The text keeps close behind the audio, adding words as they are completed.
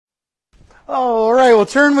All right, well,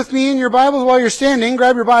 turn with me in your Bibles while you're standing.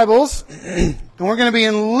 Grab your Bibles. And we're going to be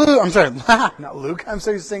in Luke. I'm sorry, not Luke. I'm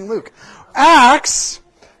saying Luke. Acts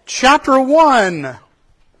chapter 1.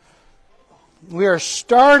 We are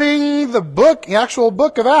starting the actual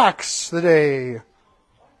book of Acts today.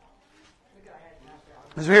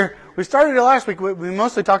 As we started it last week. We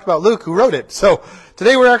mostly talked about Luke, who wrote it. So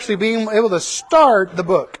today we're actually being able to start the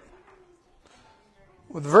book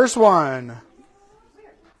with verse 1.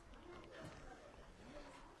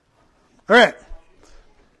 All right.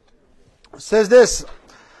 It says this: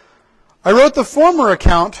 I wrote the former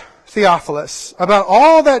account, Theophilus, about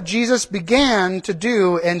all that Jesus began to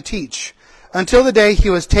do and teach, until the day he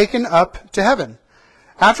was taken up to heaven,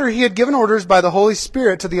 after he had given orders by the Holy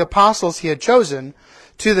Spirit to the apostles he had chosen,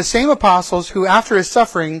 to the same apostles who, after his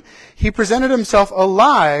suffering, he presented himself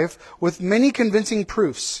alive with many convincing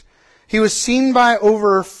proofs. He was seen by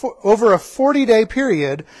over a 40-day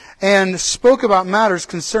period and spoke about matters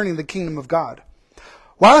concerning the kingdom of God.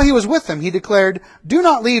 While he was with them, he declared, "Do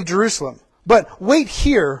not leave Jerusalem, but wait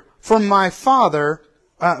here for what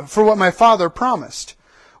my Father promised,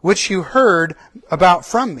 which you heard about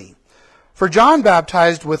from me. For John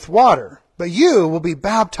baptized with water, but you will be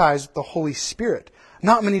baptized with the Holy Spirit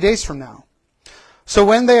not many days from now." So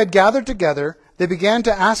when they had gathered together, they began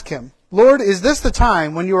to ask him, "Lord, is this the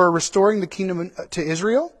time when you are restoring the kingdom to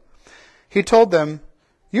Israel?" He told them,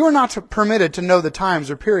 "You are not permitted to know the times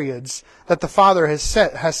or periods that the Father has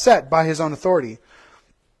set by his own authority.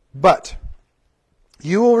 But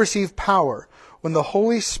you will receive power when the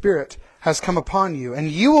Holy Spirit has come upon you,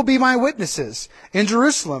 and you will be my witnesses in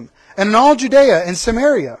Jerusalem and in all Judea and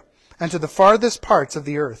Samaria and to the farthest parts of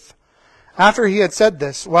the earth." After he had said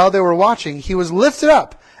this, while they were watching, he was lifted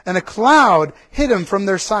up, and a cloud hid him from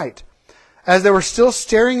their sight. As they were still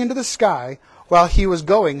staring into the sky while he was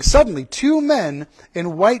going, suddenly 2 men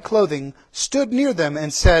in white clothing stood near them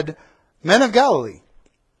and said, "Men of Galilee,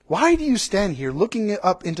 why do you stand here looking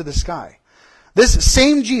up into the sky? This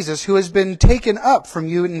same Jesus who has been taken up from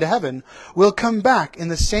you into heaven will come back in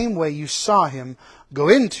the same way you saw him go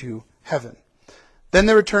into heaven." Then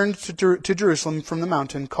they returned to Jerusalem from the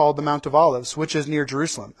mountain called the Mount of Olives, which is near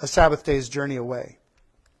Jerusalem, a Sabbath day's journey away.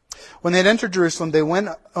 When they had entered Jerusalem, they went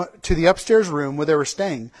to the upstairs room where they were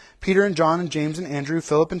staying. Peter and John and James and Andrew,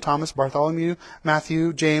 Philip and Thomas, Bartholomew,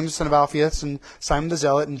 Matthew, James, son of Alphaeus, and Simon the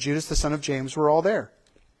Zealot, and Judas the son of James were all there.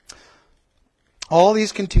 All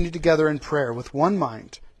these continued together in prayer with one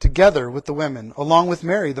mind, together with the women, along with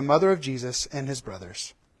Mary, the mother of Jesus, and his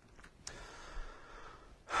brothers.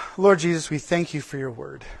 Lord Jesus, we thank you for your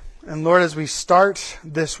word. And Lord, as we start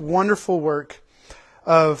this wonderful work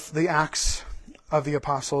of the Acts of the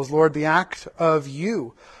Apostles, Lord, the act of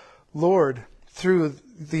you, Lord, through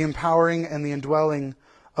the empowering and the indwelling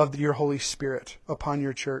of your Holy Spirit upon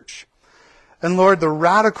your church. And Lord, the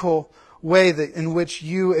radical way in which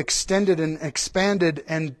you extended and expanded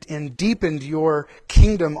and deepened your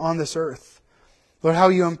kingdom on this earth. Lord, how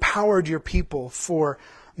you empowered your people for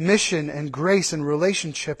mission and grace and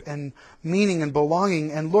relationship and meaning and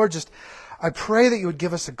belonging. And Lord, I pray that you would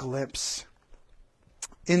give us a glimpse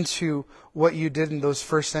into what you did in those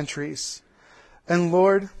first centuries. And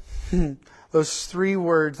Lord, those 3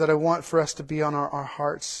 words that I want for us to be on our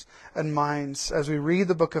hearts and minds as we read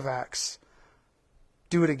the book of Acts: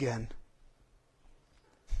 do it again.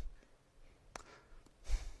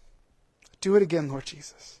 Do it again, Lord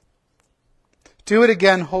Jesus. Do it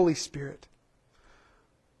again, Holy Spirit.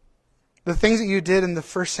 The things that you did in the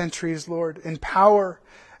first centuries, Lord, in power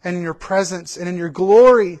and in your presence and in your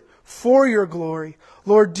glory, for your glory.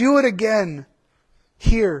 Lord, do it again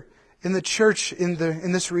here in the church in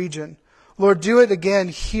this region. Lord, do it again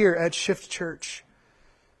here at Shift Church.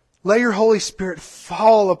 Let your Holy Spirit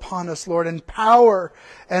fall upon us, Lord, in power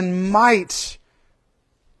and might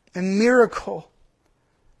and miracle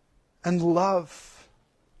and love,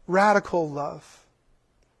 radical love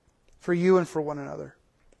for you and for one another.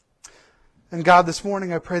 And God, this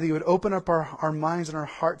morning I pray that you would open up our minds and our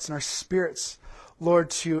hearts and our spirits, Lord,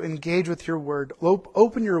 to engage with your word.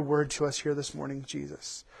 Open your word to us here this morning,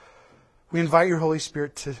 Jesus. We invite your Holy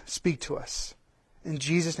Spirit to speak to us. In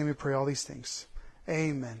Jesus' name we pray all these things.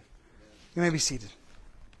 Amen. You may be seated.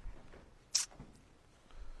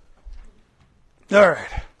 All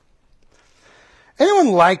right.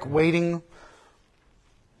 Anyone like waiting?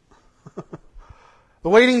 The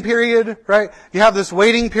waiting period, right? You have this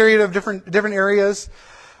waiting period of different areas.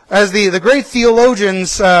 As the great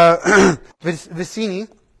theologians, Vicini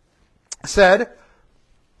said,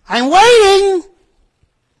 "I'm waiting."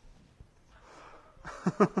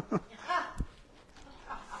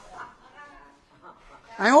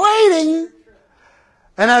 I'm waiting.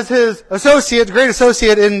 And as his associate, great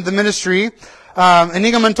associate in the ministry,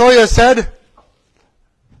 Inigo Montoya said,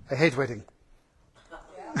 I hate waiting.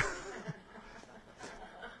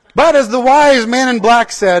 But as the wise man in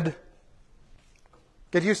black said,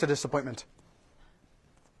 get used to disappointment.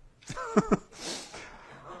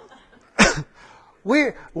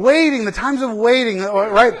 Waiting, the times of waiting,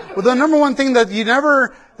 right? Well, the number one thing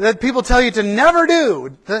that people tell you to never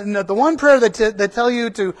do, the one prayer that they tell you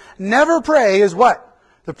to never pray is what?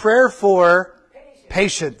 The prayer for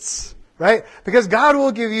patience, right? Because God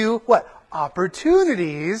will give you what?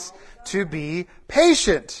 Opportunities to be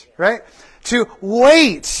patient, right? To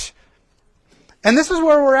wait. And this is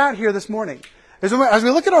where we're at here this morning. As we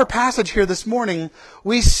look at our passage here this morning,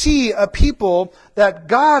 we see a people that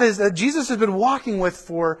Jesus has been walking with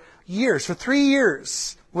for years, for 3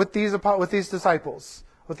 years, with these disciples,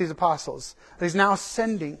 with these apostles, that He's now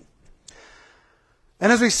sending.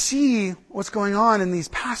 And as we see what's going on in these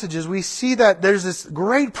passages, we see that there's this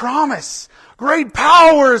great promise. Great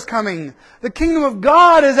power is coming. The kingdom of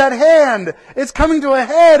God is at hand. It's coming to a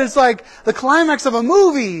head. It's like the climax of a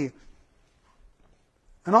movie.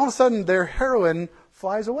 And all of a sudden, their heroine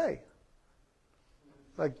flies away.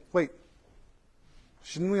 Like, wait,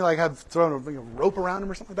 shouldn't we have thrown a rope around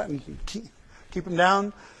him or something like that and keep him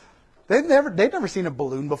down? They'd never seen a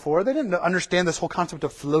balloon before. They didn't understand this whole concept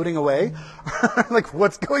of floating away. Like,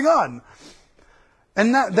 what's going on?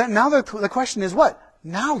 And now the question is what?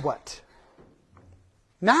 Now what?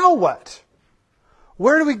 Now what?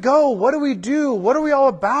 Where do we go? What do we do? What are we all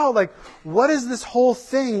about? Like, what is this whole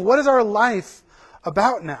thing? What is our life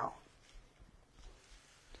about now?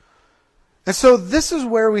 And so this is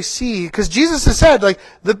where we see, because Jesus has said,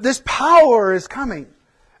 this power is coming.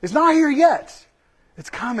 It's not here yet. It's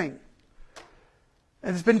coming.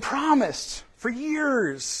 And it's been promised for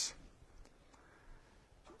years.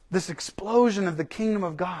 This explosion of the kingdom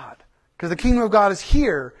of God. Because the kingdom of God is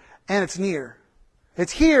here and it's near.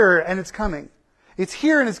 It's here and it's coming. It's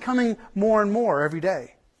here and it's coming more and more every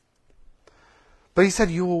day. But He said,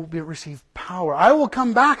 you will receive power. I will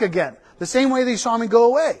come back again, the same way that you saw me go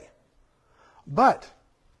away. But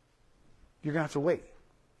you're going to have to wait.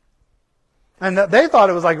 And they thought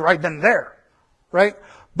it was like right then and there. Right?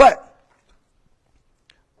 But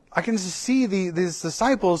I can see these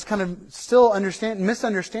disciples kind of still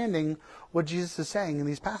misunderstanding what Jesus is saying in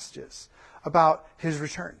these passages about His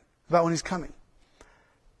return, about when He's coming.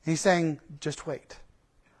 And He's saying, just wait.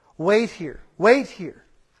 Wait here. Wait here.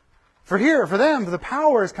 For them, the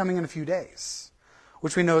power is coming in a few days,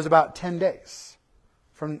 which we know is about 10 days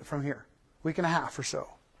from here. Week and a half or so.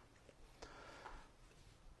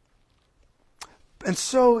 And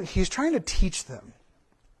so He's trying to teach them,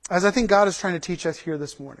 as I think God is trying to teach us here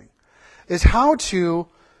this morning, is how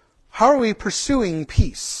are we pursuing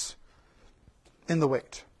peace in the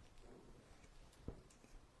wait?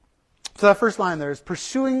 So that first line there is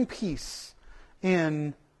pursuing peace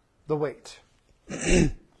in the wait.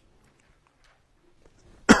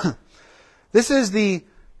 This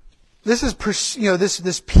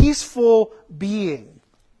peaceful being,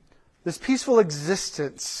 this peaceful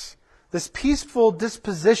existence, this peaceful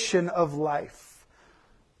disposition of life,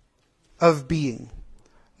 of being,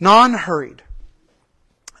 non-hurried,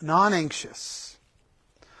 non-anxious,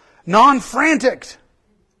 non-frantic,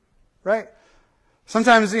 right?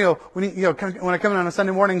 Sometimes, when I come in on a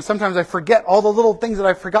Sunday morning, sometimes I forget all the little things that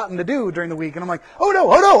I've forgotten to do during the week. And I'm like, oh no.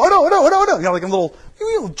 Like a little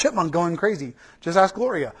chipmunk going crazy. Just ask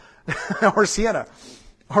Gloria or Sienna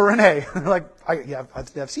or Renee. Like,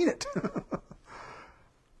 I've seen it.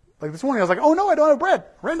 Like this morning, I was like, oh no, I don't have bread.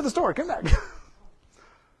 I ran to the store, came back.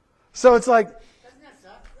 So it's like,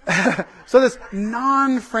 so this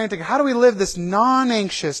non-frantic, how do we live this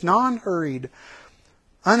non-anxious, non-hurried,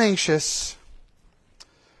 unanxious,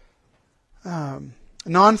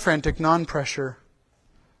 non-frantic, non-pressure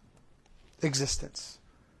existence?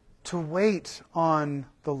 To wait on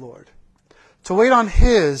the Lord. To wait on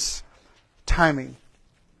His timing.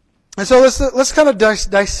 And so let's kind of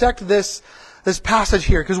dissect this passage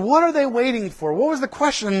here. Because what are they waiting for? What was the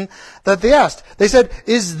question that they asked? They said,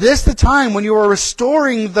 is this the time when you are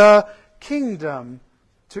restoring the kingdom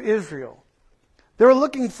to Israel? They were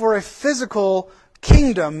looking for a physical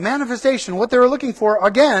kingdom, manifestation. What they were looking for,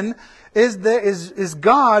 again, is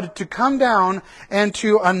God to come down and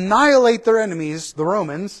to annihilate their enemies, the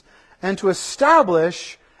Romans, and to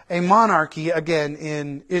establish a monarchy again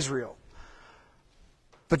in Israel.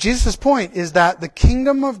 But Jesus' point is that the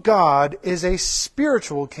kingdom of God is a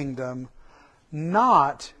spiritual kingdom,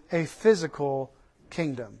 not a physical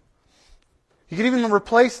kingdom. You can even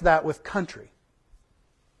replace that with country.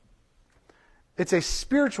 It's a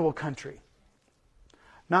spiritual country.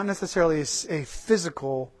 not necessarily a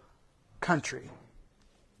physical country.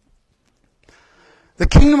 The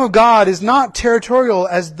kingdom of God is not territorial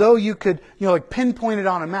as though you could, like pinpoint it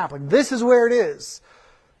on a map. Like, this is where it is.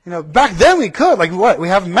 Back then we could. Like what? We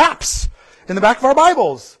have maps in the back of our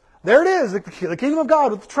Bibles. There it is, the kingdom of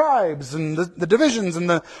God with the tribes and the divisions and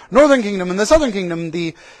the northern kingdom and the southern kingdom,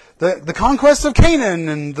 the conquest of Canaan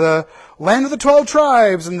and the land of the 12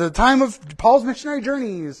 tribes and the time of Paul's missionary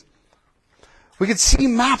journeys. We could see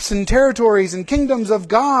maps and territories and kingdoms of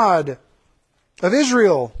God, of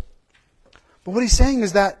Israel. But what he's saying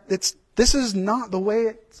is that this is not the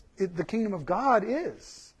way the kingdom of God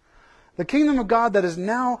is. The kingdom of God that has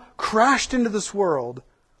now crashed into this world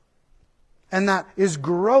and that is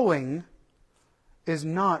growing is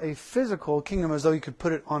not a physical kingdom as though you could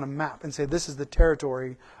put it on a map and say, this is the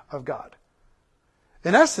territory of God.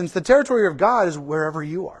 In essence, the territory of God is wherever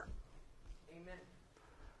you are. Amen.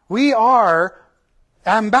 We are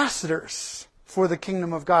ambassadors for the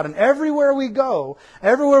kingdom of God. And everywhere we go,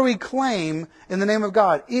 everywhere we claim in the name of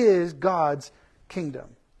God is God's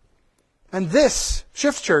kingdom. And this,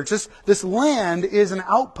 Shift Church, this land is an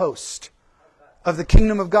outpost of the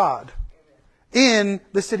kingdom of God in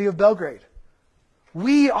the city of Belgrade.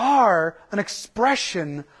 We are an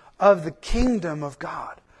expression of the kingdom of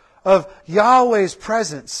God, of Yahweh's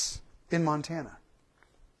presence in Montana.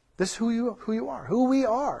 This is who you are. Who we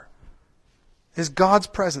are is God's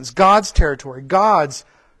presence, God's territory, God's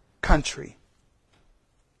country.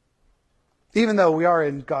 Even though we are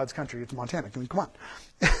in God's country, it's Montana. I mean, come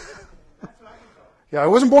on. Yeah, I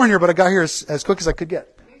wasn't born here, but I got here as quick as I could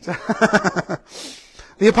get.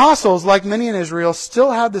 The apostles, like many in Israel,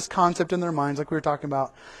 still had this concept in their minds, like we were talking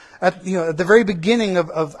about at the very beginning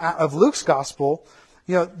of Luke's gospel.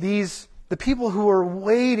 The people who were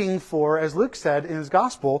waiting for, as Luke said in his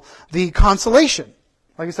gospel, the consolation,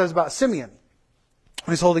 like he says about Simeon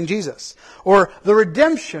when he's holding Jesus, or the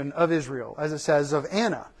redemption of Israel, as it says of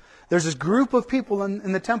Anna. There's this group of people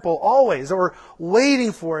in the temple always, or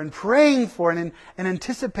waiting for and praying for and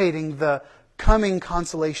anticipating the coming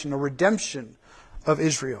consolation or redemption of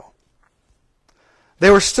Israel. They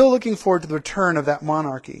were still looking forward to the return of that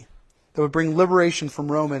monarchy that would bring liberation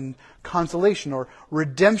from Roman consolation or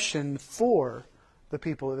redemption for the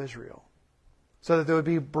people of Israel, so that they would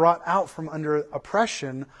be brought out from under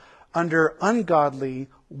oppression, under ungodly,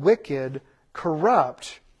 wicked,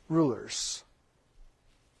 corrupt rulers.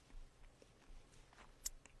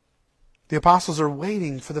 The apostles are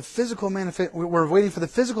waiting for the physical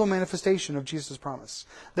manifestation of Jesus' promise,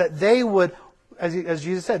 that they would, as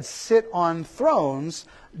Jesus said, sit on thrones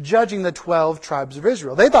judging the 12 tribes of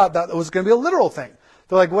Israel. They thought that was going to be a literal thing.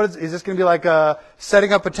 They're like, is this going to be like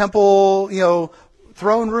setting up a temple,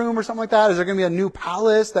 throne room or something like that? Is there going to be a new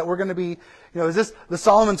palace that we're going to be, is this the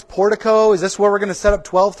Solomon's portico? Is this where we're going to set up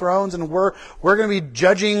 12 thrones and we're going to be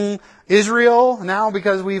judging Israel now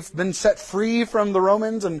because we've been set free from the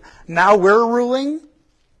Romans and now we're ruling?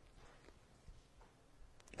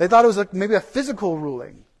 They thought it was maybe a physical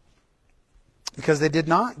ruling, because they did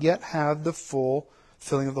not yet have the full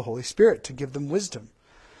filling of the Holy Spirit to give them wisdom.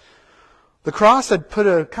 The cross had put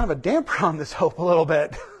a kind of a damper on this hope a little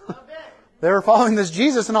bit. They were following this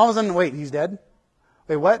Jesus, and all of a sudden, wait, he's dead?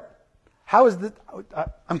 Wait, what? How is this?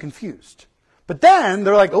 I'm confused. But then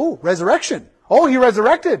they're like, oh, resurrection. Oh, he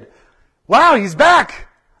resurrected. Wow, he's back.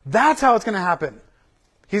 That's how it's going to happen.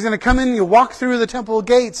 He's going to come in, you walk through the temple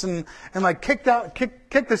gates and like kick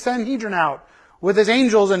the Sanhedrin out with his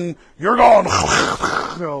angels, and you're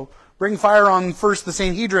going, bring fire on first the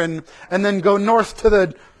Sanhedrin, and then go north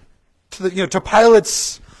to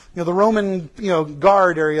Pilate's, the Roman,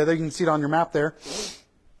 guard area. There you can see it on your map there.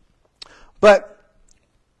 But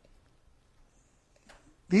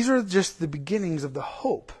these are just the beginnings of the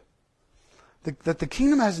hope that the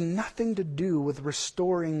kingdom has nothing to do with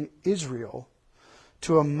restoring Israel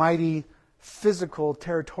to a mighty physical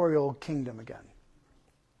territorial kingdom again.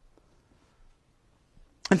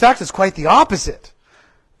 In fact, it's quite the opposite.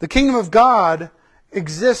 The kingdom of God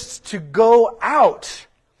exists to go out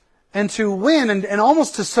and to win and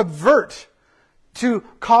almost to subvert, to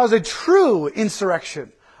cause a true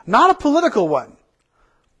insurrection. Not a political one,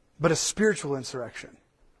 but a spiritual insurrection.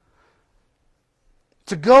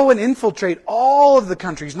 To go and infiltrate all of the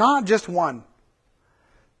countries, not just one.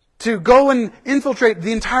 To go and infiltrate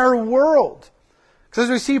the entire world. Because as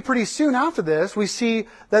we see pretty soon after this, we see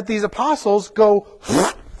that these apostles go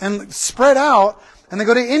and spread out, and they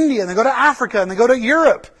go to India, and they go to Africa, and they go to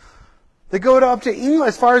Europe. They go up to England,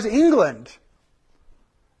 as far as England,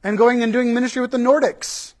 and going and doing ministry with the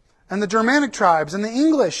Nordics, and the Germanic tribes, and the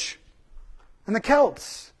English, and the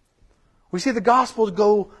Celts. We see the gospel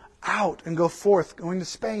go out and go forth, going to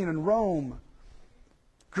Spain and Rome,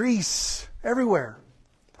 Greece, everywhere.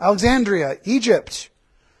 Alexandria, Egypt.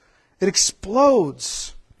 It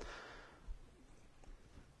explodes.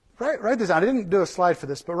 Write this down. I didn't do a slide for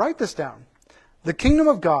this, but write this down. The kingdom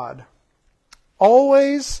of God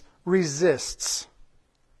always resists.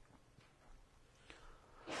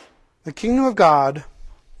 The kingdom of God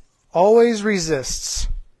always resists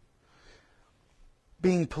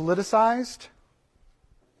being politicized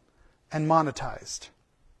and monetized.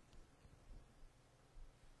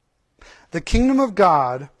 The kingdom of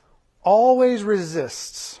God always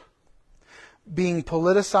resists being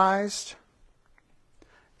politicized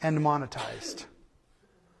and monetized.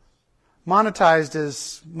 Monetized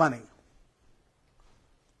is money.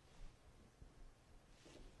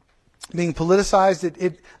 Being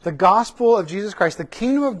politicized, the gospel of Jesus Christ, the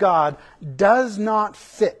kingdom of God, does not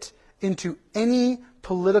fit into any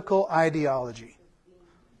political ideology.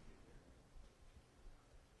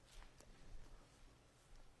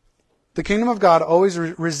 The kingdom of God always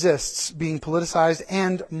resists being politicized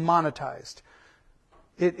and monetized.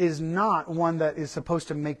 It is not one that is supposed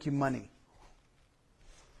to make you money.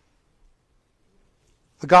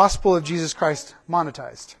 The gospel of Jesus Christ,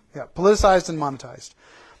 monetized. Yeah, politicized and monetized.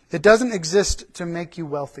 It doesn't exist to make you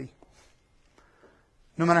wealthy.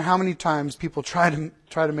 No matter how many times people try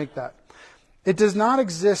to make that. It does not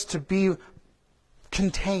exist to be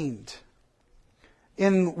contained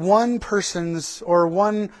in one person's or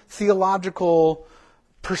one theological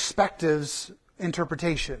perspective's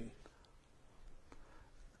interpretation.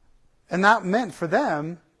 And that meant for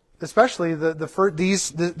them, especially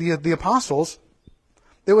the apostles,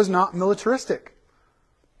 it was not militaristic.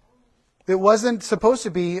 It wasn't supposed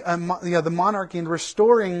to be the monarchy and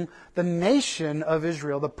restoring the nation of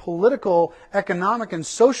Israel, the political, economic, and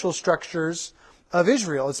social structures of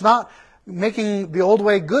Israel. It's not making the old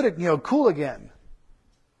way good, cool again.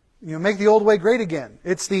 Make the old way great again.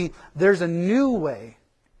 There's a new way,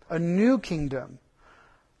 a new kingdom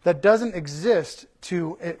that doesn't exist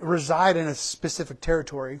to reside in a specific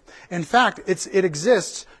territory. In fact, it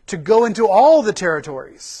exists to go into all the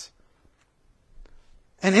territories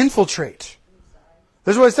and infiltrate.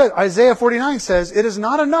 This is what it says. Isaiah 49 says, "It is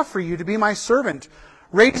not enough for you to be my servant,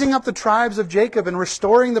 raising up the tribes of Jacob and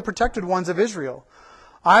restoring the protected ones of Israel.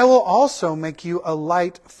 I will also make you a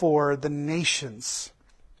light for the nations,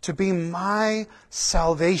 to be my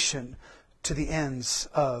salvation to the ends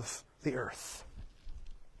of the earth."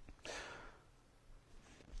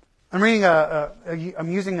 I'm reading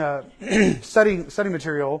I'm using a study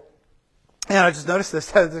material, and I just noticed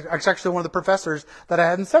this. It's actually one of the professors that I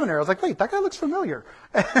had in seminary. I was like, wait, that guy looks familiar.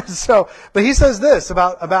 But he says this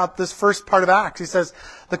about this first part of Acts. He says,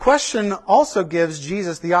 the question also gives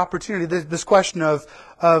Jesus the opportunity, this question of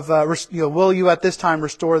will you at this time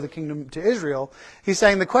restore the kingdom to Israel? He's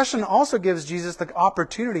saying the question also gives Jesus the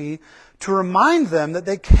opportunity to remind them that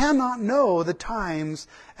they cannot know the times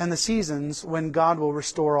and the seasons when God will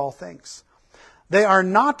restore all things. They are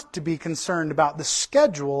not to be concerned about the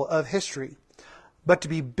schedule of history, but to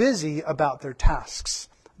be busy about their tasks.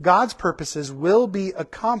 God's purposes will be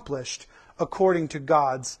accomplished according to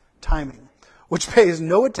God's timing, which pays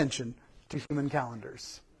no attention to human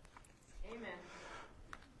calendars. Amen.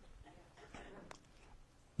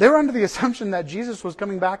 They were under the assumption that Jesus was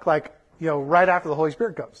coming back right after the Holy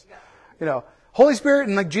Spirit comes. Holy Spirit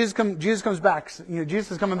and Jesus comes back.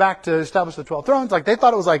 Jesus is coming back to establish the 12 thrones. They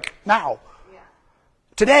thought it was now.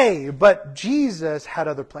 Today, but Jesus had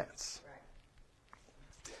other plans.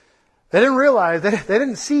 They didn't realize, they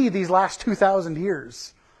didn't see these last 2,000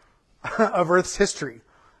 years of Earth's history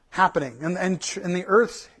happening, and the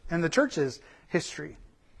Earth's and the church's history.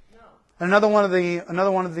 No. And another one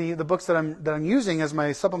of the books that I'm using as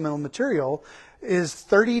my supplemental material is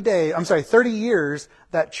 30 years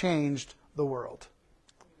that changed the world.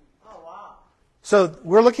 Oh wow! So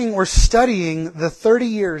we're studying the 30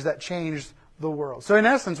 years that changed the world. So in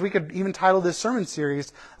essence, we could even title this sermon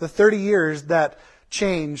series, "The 30 Years That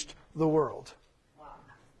Changed the World." Wow.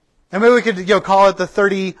 And maybe we could call it the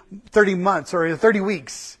 30 months or the 30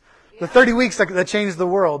 weeks. Yeah. The 30 weeks that changed the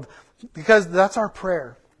world. Because that's our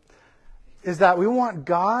prayer. Is that we want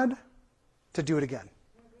God to do it again.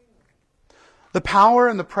 The power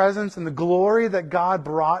and the presence and the glory that God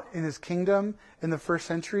brought in His kingdom in the first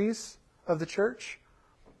centuries of the church,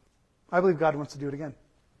 I believe God wants to do it again.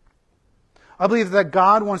 I believe that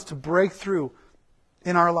God wants to break through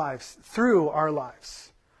in our lives, through our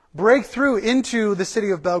lives. Break through into the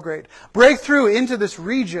city of Belgrade. Break through into this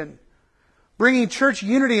region. Bringing church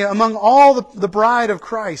unity among all the bride of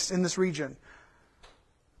Christ in this region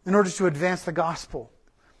in order to advance the gospel.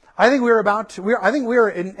 I think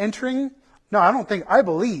I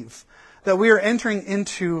believe that we are entering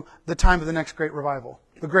into the time of the next great revival,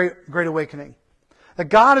 the great awakening. That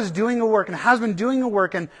God is doing a work and has been doing a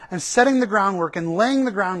work and setting the groundwork and laying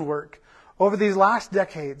the groundwork over these last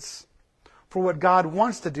decades for what God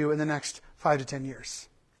wants to do in the next 5 to 10 years.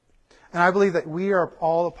 And I believe that we are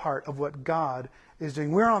all a part of what God is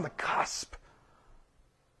doing. We're on the cusp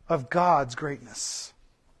of God's greatness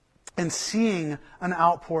and seeing an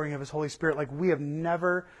outpouring of His Holy Spirit like we have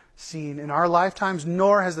never seen in our lifetimes,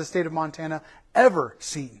 nor has the state of Montana ever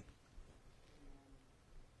seen.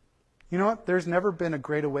 You know what? There's never been a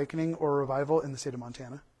great awakening or revival in the state of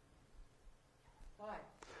Montana. Why?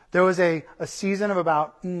 There was a season of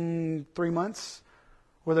about 3 months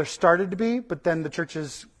where there started to be, but then the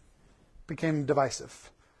churches became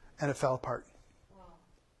divisive and it fell apart. Wow.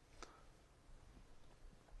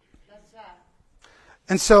 That's sad.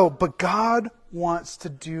 And so, but God wants to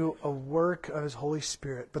do a work of His Holy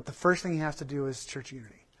Spirit. But the first thing He has to do is church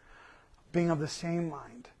unity. Being of the same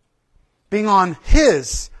mind. Being on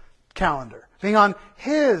His calendar. Being on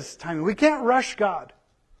His timing. We can't rush God.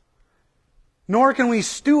 Nor can we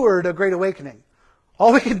steward a great awakening.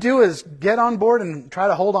 All we can do is get on board and try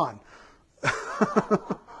to hold on.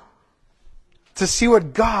 To see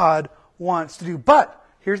what God wants to do. But,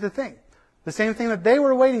 here's the thing. The same thing that they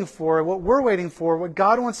were waiting for, what we're waiting for, what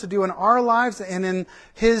God wants to do in our lives and in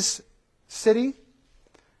His city,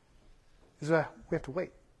 is we have to wait.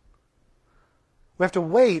 We have to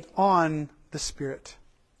wait on the Spirit.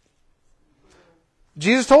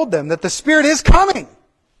 Jesus told them that the Spirit is coming.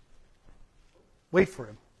 Wait for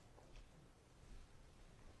Him.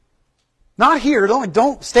 Not here.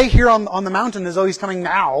 Don't stay here on the mountain as though He's coming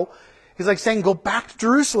now. He's like saying, go back to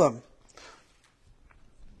Jerusalem.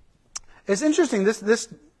 It's interesting.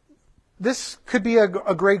 This could be a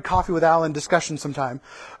great coffee with Alan discussion sometime,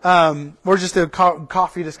 or just a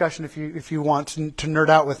coffee discussion if you want to nerd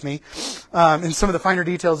out with me in some of the finer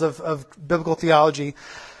details of biblical theology.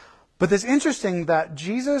 But it's interesting that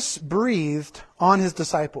Jesus breathed on His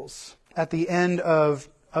disciples at the end of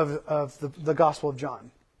the Gospel of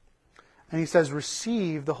John, and He says,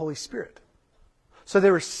 "Receive the Holy Spirit." So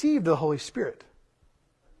they received the Holy Spirit.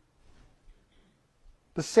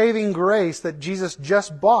 The saving grace that Jesus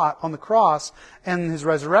just bought on the cross and His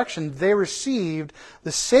resurrection, they received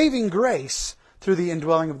the saving grace through the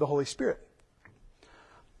indwelling of the Holy Spirit.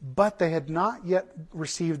 But they had not yet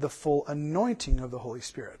received the full anointing of the Holy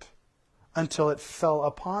Spirit until it fell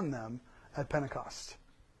upon them at Pentecost,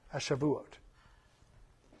 at Shavuot.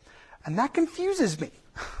 And that confuses me.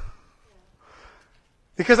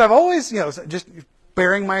 Because I've always, just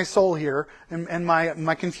bearing my soul here and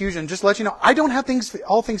my confusion, just to let you know, I don't have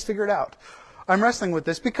all things figured out. I'm wrestling with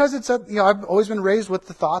this because I've always been raised with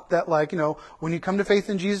the thought that when you come to faith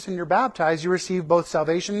in Jesus and you're baptized, you receive both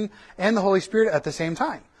salvation and the Holy Spirit at the same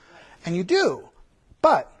time. And you do.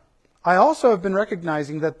 But I also have been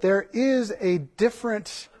recognizing that there is a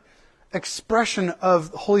different expression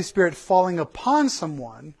of the Holy Spirit falling upon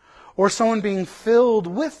someone or someone being filled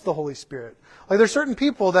with the Holy Spirit. Like there's certain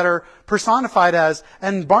people that are personified as,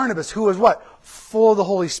 and Barnabas, who was what? Full of the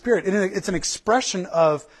Holy Spirit. It's an expression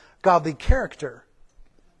of godly character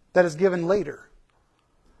that is given later.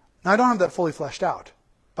 Now I don't have that fully fleshed out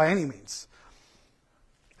by any means.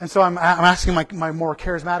 And so I'm asking my more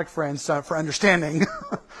charismatic friends for understanding.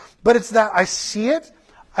 But it's that I see it,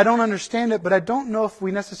 I don't understand it, but I don't know if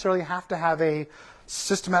we necessarily have to have a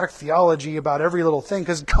systematic theology about every little thing.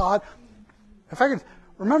 Because God, if I could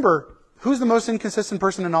remember, who's the most inconsistent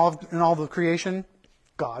person in all of creation?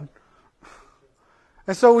 God.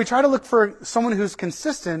 And so we try to look for someone who's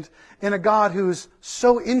consistent in a God who's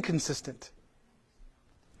so inconsistent.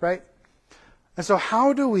 Right? And so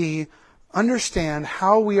how do we understand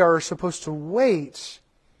how we are supposed to wait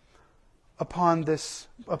upon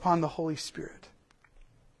the Holy Spirit?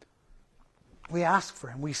 We ask for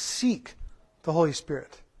Him. We seek the Holy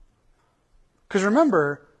Spirit. Because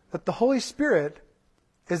remember that the Holy Spirit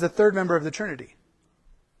is the third member of the Trinity.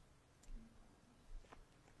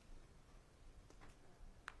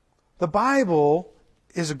 The Bible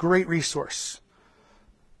is a great resource.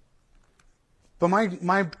 But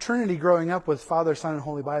my Trinity growing up was Father, Son, and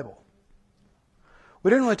Holy Bible.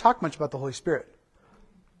 We didn't really talk much about the Holy Spirit.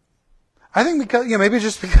 I think because, maybe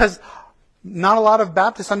just because not a lot of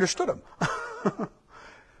Baptists understood Him.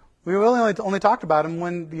 We really only talked about Him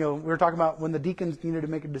when, we were talking about when the deacons needed to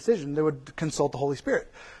make a decision, they would consult the Holy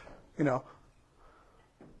Spirit,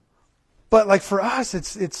 But for us,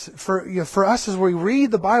 for us as we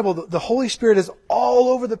read the Bible, the Holy Spirit is all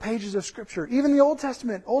over the pages of Scripture. Even the Old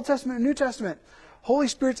Testament and New Testament. Holy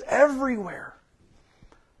Spirit's everywhere.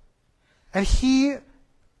 And He,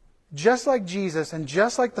 just like Jesus and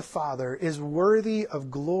just like the Father, is worthy of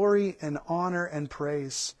glory and honor and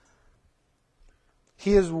praise.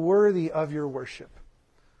 He is worthy of your worship.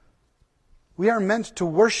 We are meant to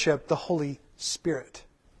worship the Holy Spirit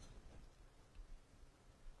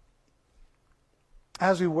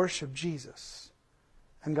as we worship Jesus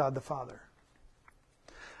and God the Father.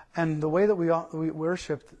 And the way that we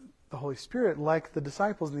worship the Holy Spirit, like the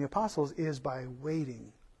disciples and the apostles, is by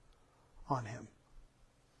waiting on Him.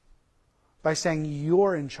 By saying,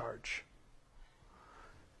 you're in charge.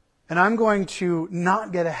 And I'm going to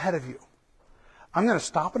not get ahead of you. I'm going to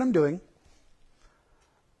stop what I'm doing,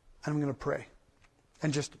 and I'm going to pray.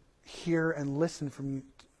 And just hear and listen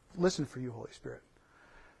for you, Holy Spirit.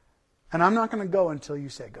 And I'm not going to go until you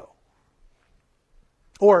say go.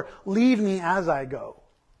 Or lead me as I go.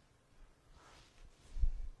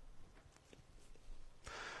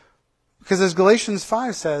 Because as Galatians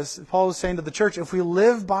 5 says, Paul is saying to the church, if we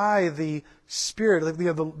live by the Spirit,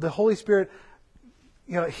 the Holy Spirit,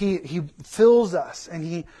 He fills us and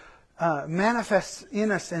He manifests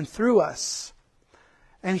in us and through us.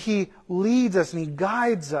 And He leads us and He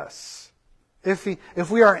guides us. If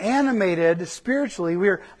we are animated spiritually, we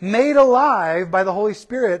are made alive by the Holy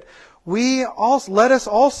Spirit, let us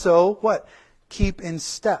also, what? Keep in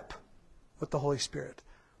step with the Holy Spirit.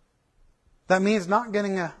 That means not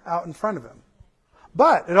getting out in front of Him.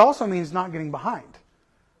 But it also means not getting behind.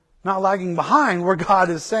 Not lagging behind where God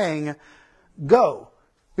is saying, go.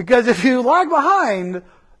 Because if you lag behind,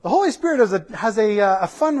 the Holy Spirit has a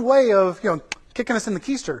fun way of kicking us in the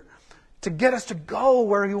keister to get us to go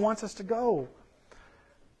where He wants us to go.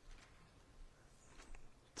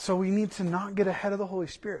 So we need to not get ahead of the Holy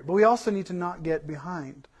Spirit. But we also need to not get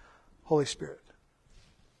behind Holy Spirit.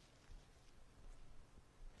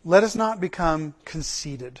 Let us not become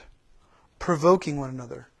conceited, provoking one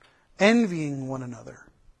another, envying one another.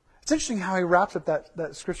 It's interesting how he wraps up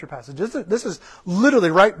that scripture passage. This is literally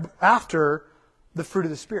right after the fruit of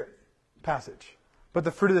the Spirit passage. But the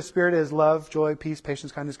fruit of the Spirit is love, joy, peace,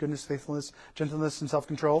 patience, kindness, goodness, faithfulness, gentleness, and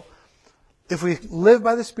self-control. If we live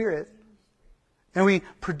by the Spirit and we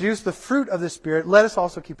produce the fruit of the Spirit, let us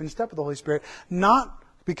also keep in step with the Holy Spirit, not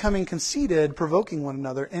becoming conceited, provoking one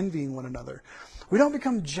another, envying one another. We don't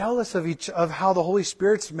become jealous of how the Holy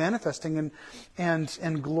Spirit's manifesting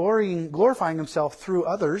and glorifying Himself through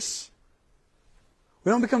others.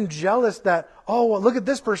 We don't become jealous that, look at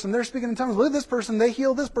this person, they're speaking in tongues. Look at this person, they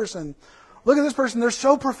heal this person. Look at this person, they're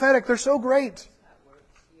so prophetic, they're so great.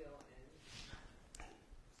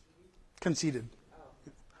 Conceited.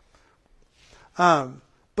 But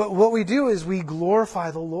what we do is we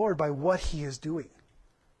glorify the Lord by what He is doing.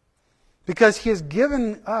 Because He has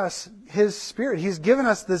given us His Spirit. He's given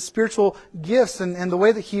us the spiritual gifts and the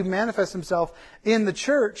way that He manifests Himself in the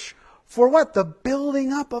church for what? The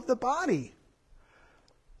building up of the body.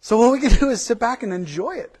 So what we can do is sit back and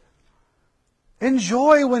enjoy it.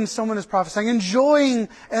 Enjoy when someone is prophesying. Enjoying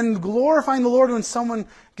and glorifying the Lord when someone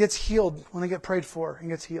gets healed, when they get prayed for and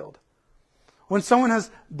gets healed. When someone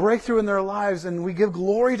has breakthrough in their lives and we give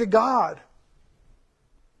glory to God.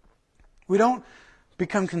 We don't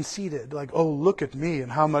become conceited, like, look at me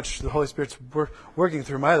and how much the Holy Spirit's working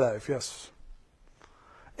through my life, yes.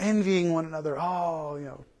 Envying one another,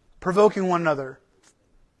 provoking one another.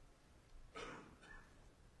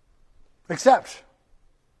 Except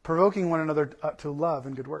provoking one another to love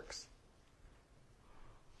and good works,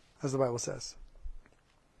 as the Bible says.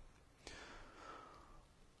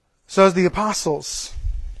 So as the apostles,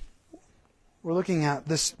 we're looking at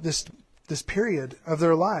this period of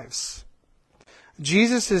their lives.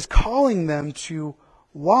 Jesus is calling them to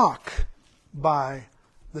walk by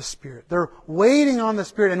the Spirit. They're waiting on the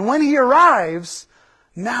Spirit. And when He arrives,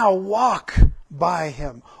 now walk by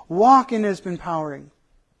Him. Walk in His empowering.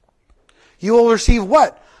 You will receive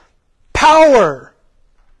what? Power.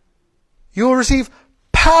 You will receive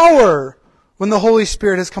power when the Holy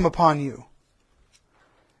Spirit has come upon you.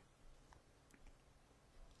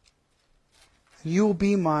 You will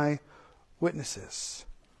be my witnesses.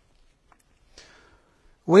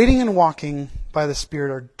 Waiting and walking by the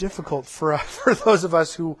Spirit are difficult for those of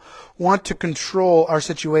us who want to control our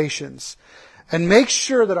situations and make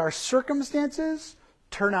sure that our circumstances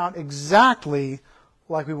turn out exactly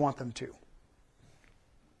like we want them to.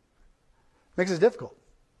 Makes it difficult.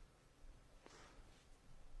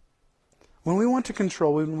 When we want to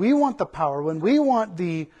control, when we want the power, when we want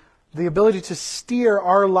the ability to steer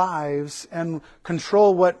our lives and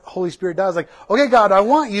control what Holy Spirit does, like, okay, God, I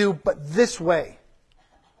want you, but this way.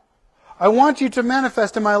 I want you to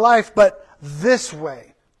manifest in my life, but this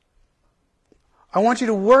way. I want you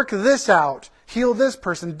to work this out heal this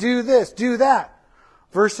person, do this, do that.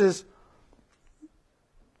 Versus,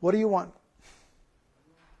 what do you want?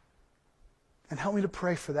 And help me to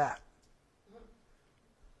pray for that.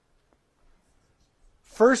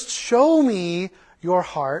 First, show me your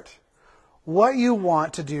heart, what you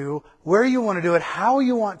want to do, where you want to do it, how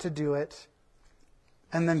you want to do it,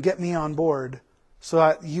 and then get me on board so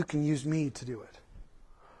that you can use me to do it.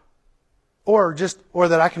 Or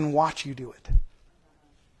that I can watch you do it.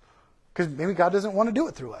 Because maybe God doesn't want to do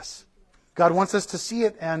it through us. God wants us to see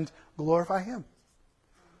it and glorify Him.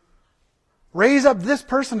 Raise up this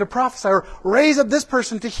person to prophesy, or raise up this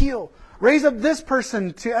person to heal. Raise up this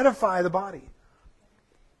person to edify the body.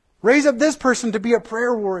 Raise up this person to be a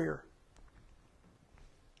prayer warrior.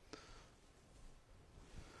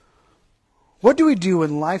 What do we do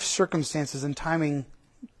when life circumstances and timing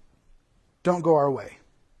don't go our way,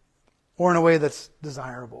 or in a way that's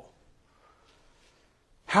desirable?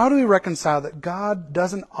 How do we reconcile that God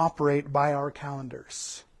doesn't operate by our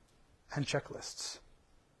calendars and checklists?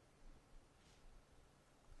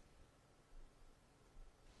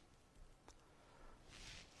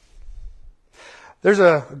 There's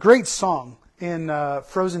a great song in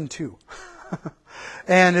Frozen 2.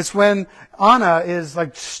 And it's when Anna is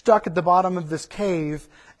like stuck at the bottom of this cave,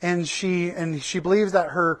 and she believes that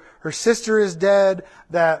her sister is dead,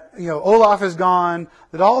 that Olaf is gone,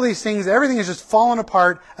 that all these things, everything is just falling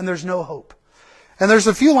apart, and there's no hope. And there's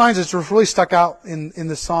a few lines that really stuck out in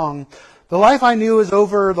the song. The life I knew is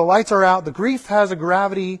over, the lights are out, the grief has a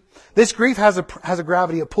gravity. This grief has a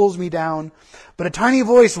gravity, it pulls me down. But a tiny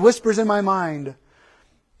voice whispers in my mind,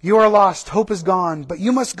 you are lost, hope is gone, but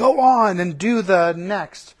you must go on and do the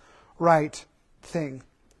next right thing.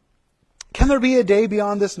 Can there be a day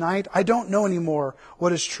beyond this night? I don't know anymore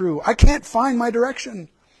what is true. I can't find my direction.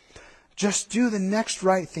 Just do the next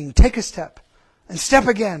right thing. Take a step and step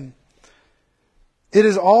again. It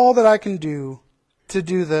is all that I can do to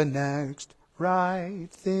do the next right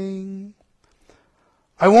thing.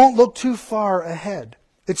 I won't look too far ahead.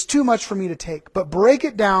 It's too much for me to take, but break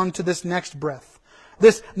it down to this next breath.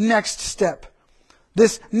 This next step,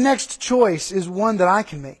 this next choice is one that I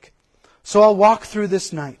can make. So I'll walk through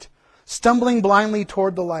this night, stumbling blindly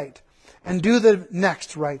toward the light, and do the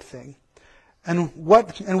next right thing. And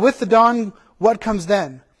with the dawn, what comes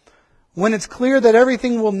then? When it's clear that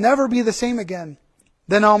everything will never be the same again,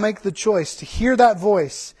 then I'll make the choice to hear that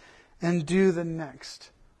voice and do the next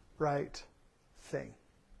right thing.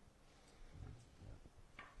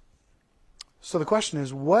 So the question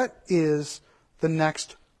is, what is the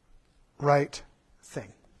next right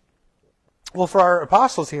thing? Well, for our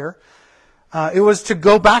apostles here, it was to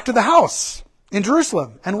go back to the house in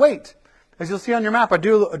Jerusalem and wait. As you'll see on your map, I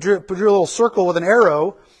drew a little circle with an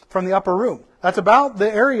arrow from the upper room. That's about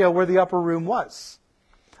the area where the upper room was,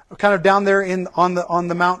 kind of down there on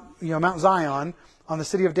the Mount Mount Zion, on the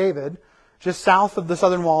city of David, just south of the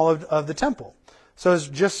southern wall of the temple. So it's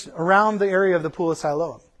just around the area of the Pool of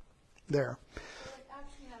Siloam, there.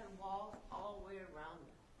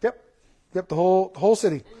 Yep, the whole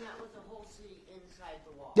city. And that was the whole city inside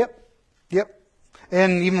the wall. Yep.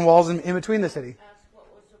 And even walls in between the city. That's what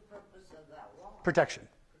was the purpose of that wall? Protection.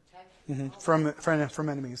 Protection. From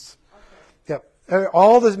enemies. Okay. Yep.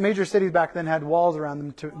 All the major cities back then had walls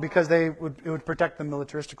around them because it would protect them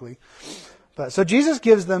militaristically. But so Jesus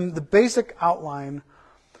gives them the basic outline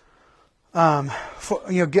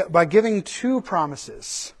by giving two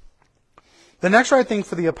promises. The next right thing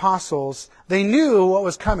for the apostles, they knew what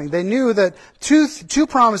was coming. They knew that two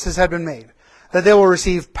promises had been made. That they will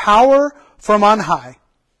receive power from on high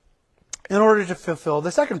in order to fulfill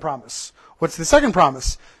the second promise. What's the second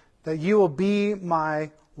promise? That you will be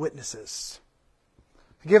my witnesses.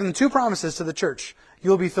 He gave them two promises to the church.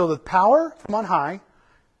 You will be filled with power from on high,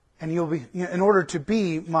 and you'll be in order to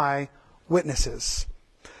be my witnesses.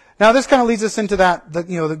 Now this kind of leads us into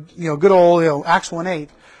the good old Acts 1:8.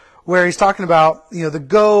 Where he's talking about the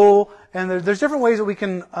go, and there's different ways that we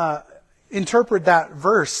can interpret that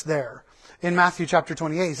verse there in Matthew chapter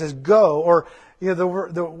 28. He says go, or the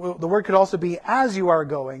word could also be as you are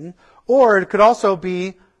going, or it could also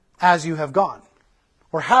be as you have gone,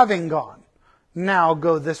 or having gone. Now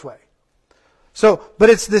go this way. So,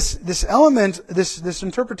 but it's this element, this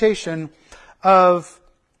interpretation of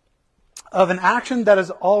an action that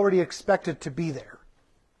is already expected to be there.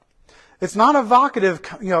 It's not a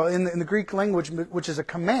vocative, in the Greek language, which is a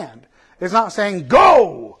command. It's not saying,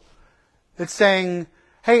 go! It's saying,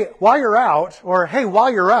 hey, while you're out, or hey,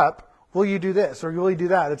 while you're up, will you do this, or will you do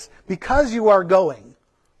that? It's because you are going.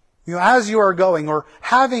 As you are going, or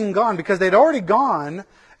having gone, because they'd already gone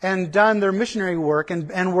and done their missionary work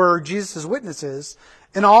and were Jesus' witnesses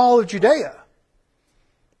in all of Judea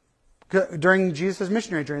during Jesus'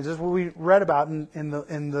 missionary journeys. This is what we read about in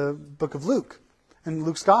the book of Luke, in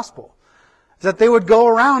Luke's gospel. Is that they would go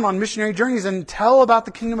around on missionary journeys and tell about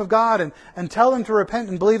the kingdom of God and tell them to repent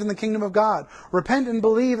and believe in the kingdom of God. Repent and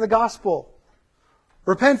believe the gospel.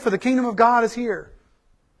 Repent, for the kingdom of God is here.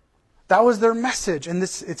 That was their message, and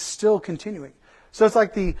it's still continuing. So it's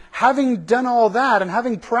like having done all that and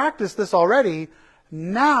having practiced this already,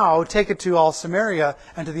 now take it to all Samaria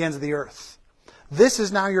and to the ends of the earth. This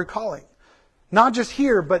is now your calling. Not just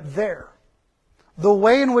here, but there. The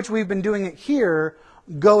way in which we've been doing it here,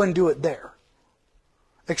 go and do it there.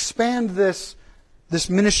 Expand this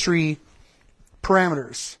ministry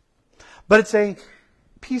parameters. But it's a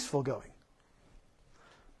peaceful going.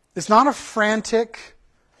 It's not a frantic,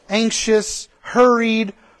 anxious,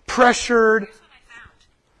 hurried, pressured,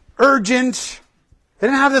 urgent. They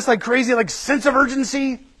didn't have this crazy sense of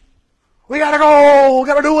urgency. We gotta go! We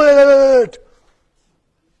gotta do it!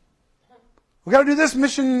 We gotta do this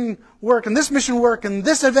mission work and this mission work and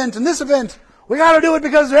this event and this event. We gotta do it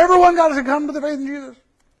because everyone got to come to the faith in Jesus.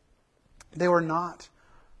 They were not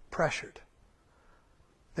pressured.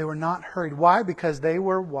 They were not hurried. Why? Because they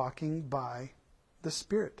were walking by the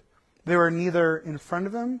Spirit. They were neither in front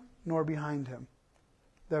of Him nor behind Him.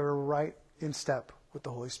 They were right in step with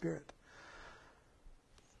the Holy Spirit.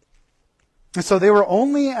 And so they were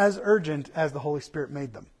only as urgent as the Holy Spirit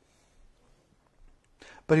made them.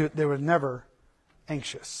 But they were never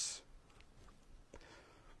anxious.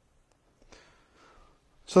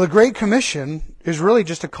 So the Great Commission is really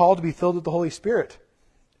just a call to be filled with the Holy Spirit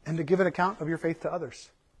and to give an account of your faith to others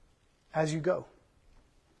as you go.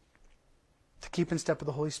 To keep in step with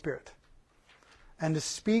the Holy Spirit. And to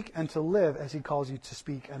speak and to live as He calls you to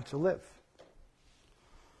speak and to live.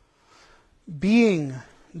 Being,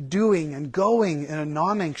 doing, and going in a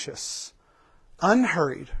non-anxious,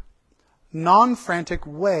 unhurried, non-frantic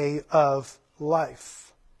way of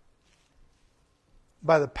life.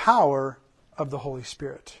 By the power of the Holy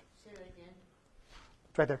Spirit. Say that again.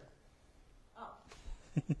 It's right there. Oh.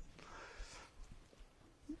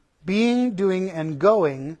 Being, doing, and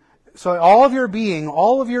going. So all of your being,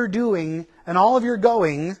 all of your doing, and all of your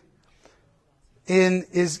going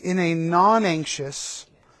is in a non-anxious,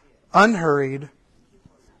 unhurried,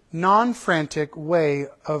 non-frantic way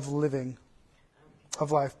of living,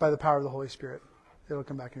 of life, by the power of the Holy Spirit. It'll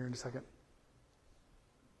come back here in a second.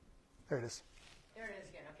 There it is. There it is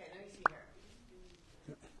again. Okay, let me see here.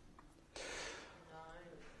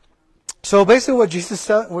 So basically what Jesus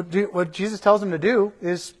tells them to do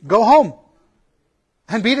is go home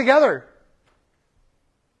and be together.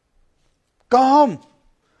 Go home.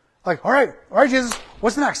 All right, Jesus,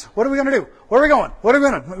 what's next? What are we going to do? Where are we going? What are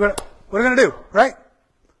we going to do? Right?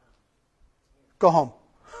 Go home.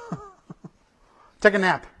 Take a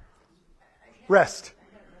nap. Rest.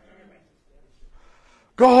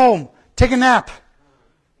 Go home. Take a nap.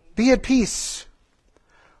 Be at peace.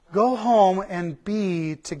 Go home and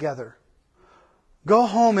be together. Go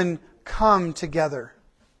home and come together.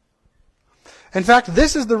 In fact,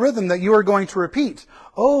 this is the rhythm that you are going to repeat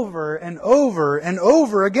over and over and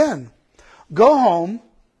over again. Go home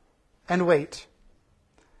and wait.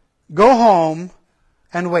 Go home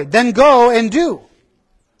and wait. Then go and do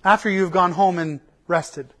after you've gone home and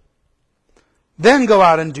rested. Then go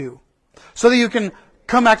out and do. So that you can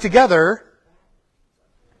come back together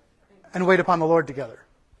and wait upon the Lord together.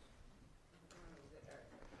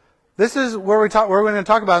 This is where we're going to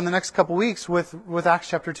talk about in the next couple weeks with Acts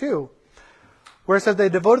chapter 2. Where it says they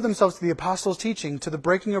devoted themselves to the apostles' teaching, to the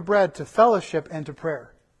breaking of bread, to fellowship, and to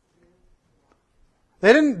prayer.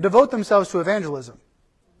 They didn't devote themselves to evangelism.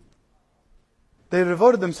 They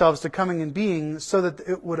devoted themselves to coming and being so that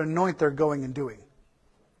it would anoint their going and doing.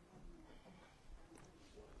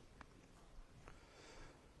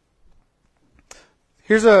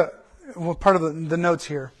 Here's part of the notes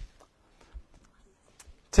here.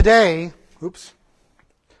 Today I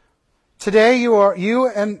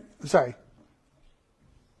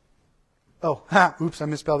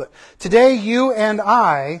misspelled it. Today you and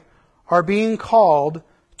I are being called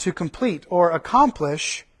to complete or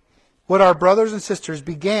accomplish what our brothers and sisters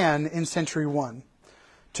began in century 1.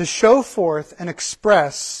 To show forth and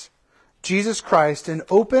express Jesus Christ in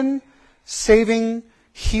open, saving,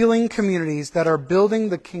 healing communities that are building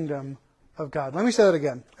the kingdom of God. Let me say that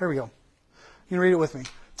again. There we go. You can read it with me.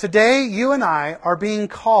 Today you and I are being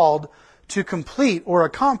called to complete or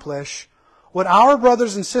accomplish what our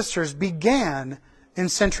brothers and sisters began in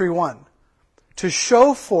century 1. To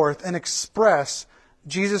show forth and express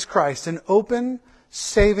Jesus Christ in open,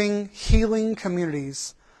 saving, healing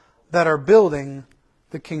communities that are building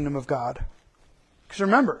the kingdom of God. Because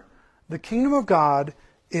remember, the kingdom of God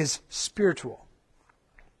is spiritual,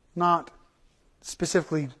 not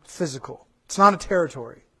specifically physical. It's not a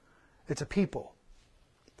territory. It's a people.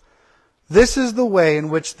 This is the way in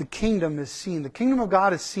which the kingdom is seen. The kingdom of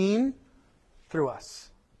God is seen through us,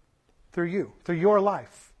 through you, through your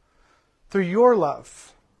life, through your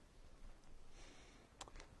love.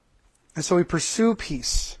 And so we pursue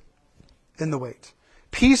peace in the wait.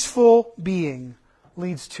 Peaceful being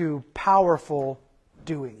leads to powerful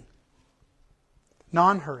doing.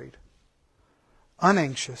 Non-hurried,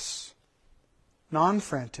 unanxious,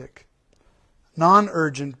 non-frantic,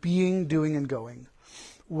 non-urgent being, doing, and going.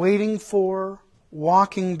 Waiting for,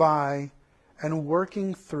 walking by, and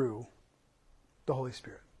working through the Holy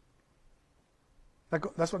Spirit.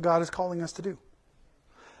 That's what God is calling us to do.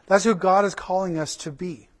 That's who God is calling us to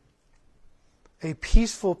be. A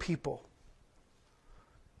peaceful people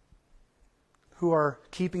who are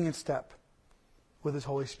keeping in step with His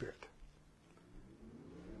Holy Spirit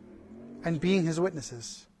and being His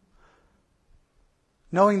witnesses,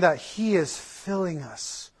 knowing that He is filling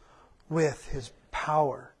us with His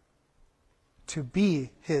power to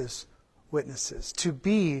be His witnesses, to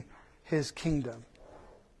be His kingdom.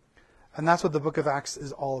 And that's what the book of Acts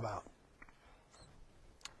is all about.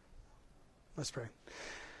 Let's pray.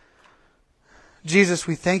 Jesus,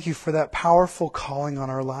 we thank You for that powerful calling on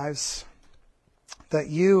our lives. That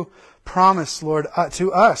You promise, Lord,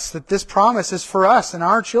 to us, that this promise is for us and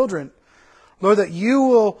our children. Lord, that You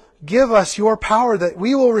will give us Your power, that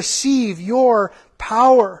we will receive Your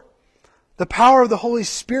power, the power of the Holy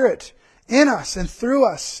Spirit in us and through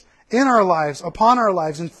us, in our lives, upon our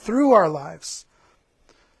lives, and through our lives.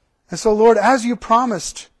 And so, Lord, as You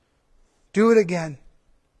promised, do it again.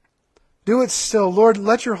 Do it still. Lord,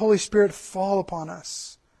 let Your Holy Spirit fall upon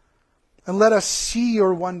us. And let us see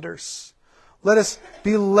Your wonders. Let us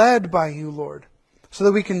be led by You, Lord, so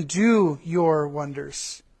that we can do Your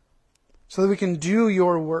wonders. So that we can do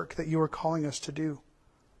Your work that You are calling us to do.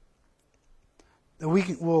 That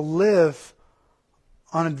we will live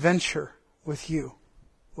on adventure with You,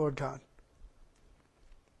 Lord God.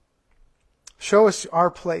 Show us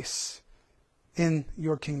our place in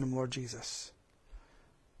Your kingdom, Lord Jesus.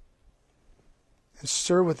 And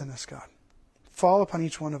stir within us, God. Fall upon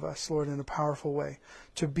each one of us, Lord, in a powerful way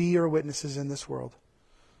to be Your witnesses in this world.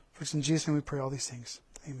 For it's in Jesus' name we pray all these things.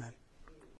 Amen.